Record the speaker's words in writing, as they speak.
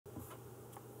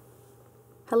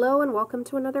Hello and welcome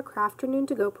to another Crafternoon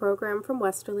to Go program from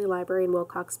Westerly Library in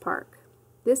Wilcox Park.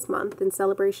 This month, in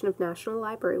celebration of National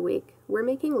Library Week, we're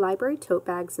making library tote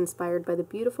bags inspired by the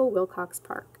beautiful Wilcox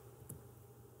Park.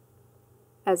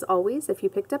 As always, if you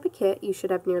picked up a kit, you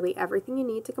should have nearly everything you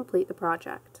need to complete the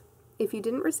project. If you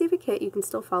didn't receive a kit, you can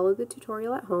still follow the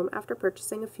tutorial at home after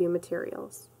purchasing a few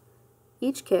materials.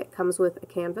 Each kit comes with a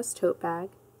canvas tote bag,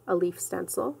 a leaf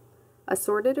stencil,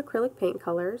 assorted acrylic paint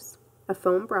colors, a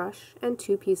foam brush, and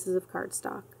 2 pieces of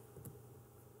cardstock.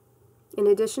 In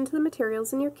addition to the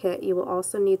materials in your kit, you will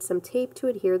also need some tape to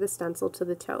adhere the stencil to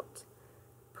the tote.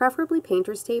 Preferably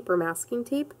painter's tape or masking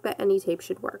tape, but any tape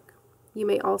should work. You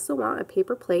may also want a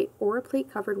paper plate or a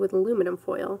plate covered with aluminum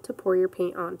foil to pour your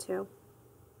paint onto.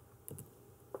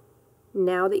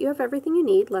 Now that you have everything you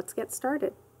need, let's get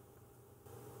started.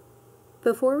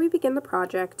 Before we begin the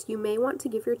project, you may want to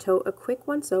give your tote a quick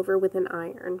once-over with an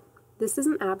iron. This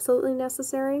isn't absolutely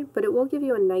necessary, but it will give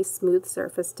you a nice smooth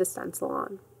surface to stencil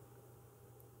on.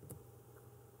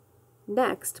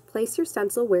 Next, place your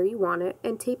stencil where you want it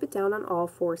and tape it down on all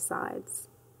 4 sides.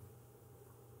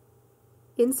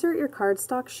 Insert your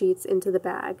cardstock sheets into the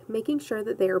bag, making sure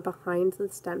that they are behind the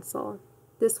stencil.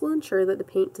 This will ensure that the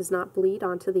paint does not bleed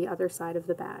onto the other side of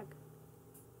the bag.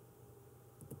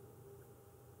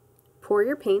 Pour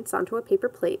your paints onto a paper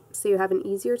plate so you have an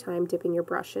easier time dipping your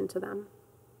brush into them.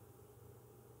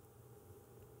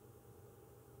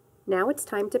 Now it's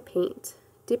time to paint.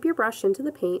 Dip your brush into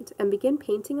the paint and begin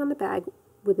painting on the bag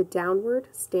with a downward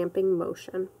stamping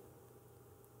motion.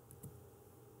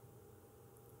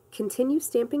 Continue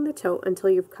stamping the tote until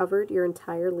you've covered your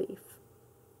entire leaf.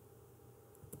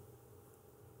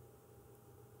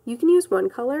 You can use one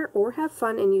color or have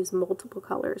fun and use multiple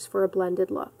colors for a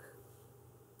blended look.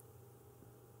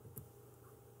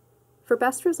 For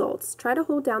best results, try to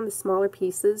hold down the smaller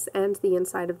pieces and the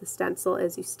inside of the stencil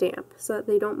as you stamp so that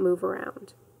they don't move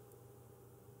around.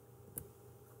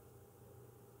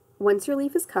 Once your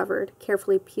leaf is covered,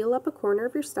 carefully peel up a corner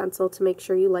of your stencil to make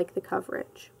sure you like the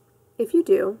coverage. If you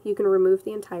do, you can remove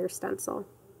the entire stencil.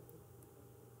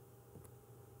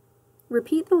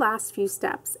 Repeat the last few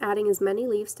steps, adding as many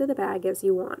leaves to the bag as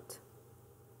you want.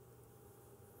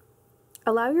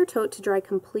 Allow your tote to dry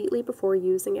completely before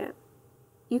using it.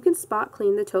 You can spot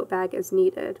clean the tote bag as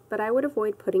needed, but I would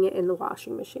avoid putting it in the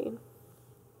washing machine.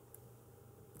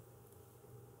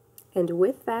 And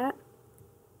with that,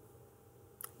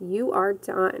 you are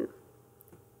done.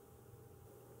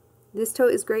 This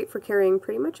tote is great for carrying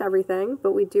pretty much everything,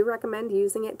 but we do recommend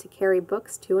using it to carry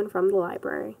books to and from the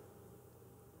library.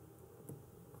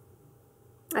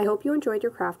 I hope you enjoyed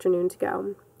your Crafternoon to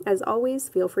Go. As always,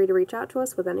 feel free to reach out to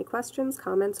us with any questions,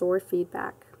 comments, or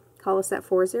feedback. Call us at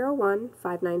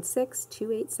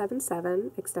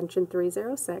 401-596-2877, extension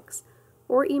 306,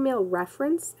 or email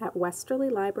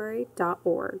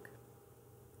reference@westerlylibrary.org.